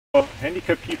For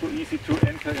handicapped people easy to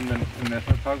enter in the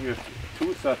national park, we have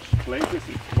two such places.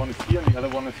 One is here and the other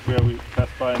one is where we pass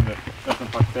by in the National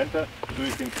Park Center. So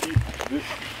you can see this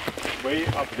way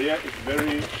up there is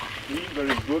very clean,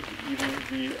 very good. Even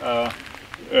we are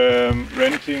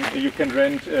renting, you can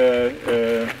rent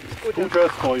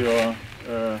scooters for your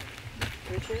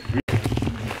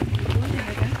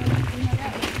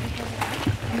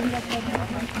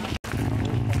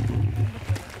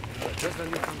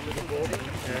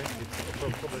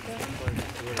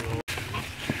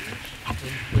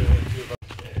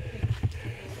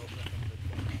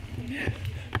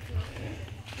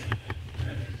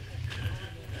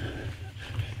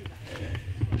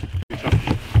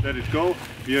let it go.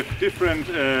 We have different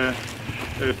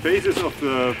phases of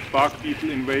the bark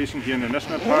beetle invasion here in the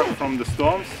national park from the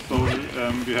storms. So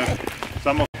we have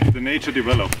some of the nature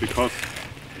developed because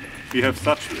we have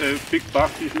such big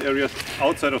bark beetle areas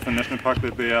outside of the national park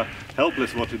that they are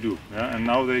helpless what to do. Yeah? And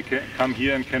now they can come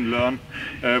here and can learn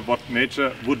what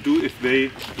nature would do if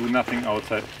they do nothing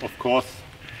outside. Of course,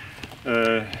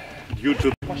 due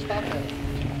to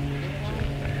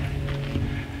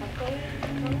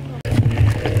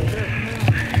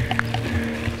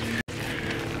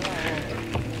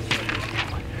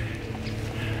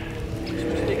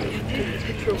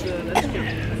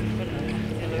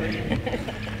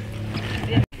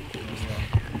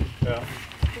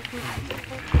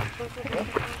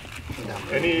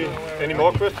Any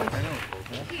more questions?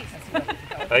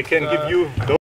 I can give you those.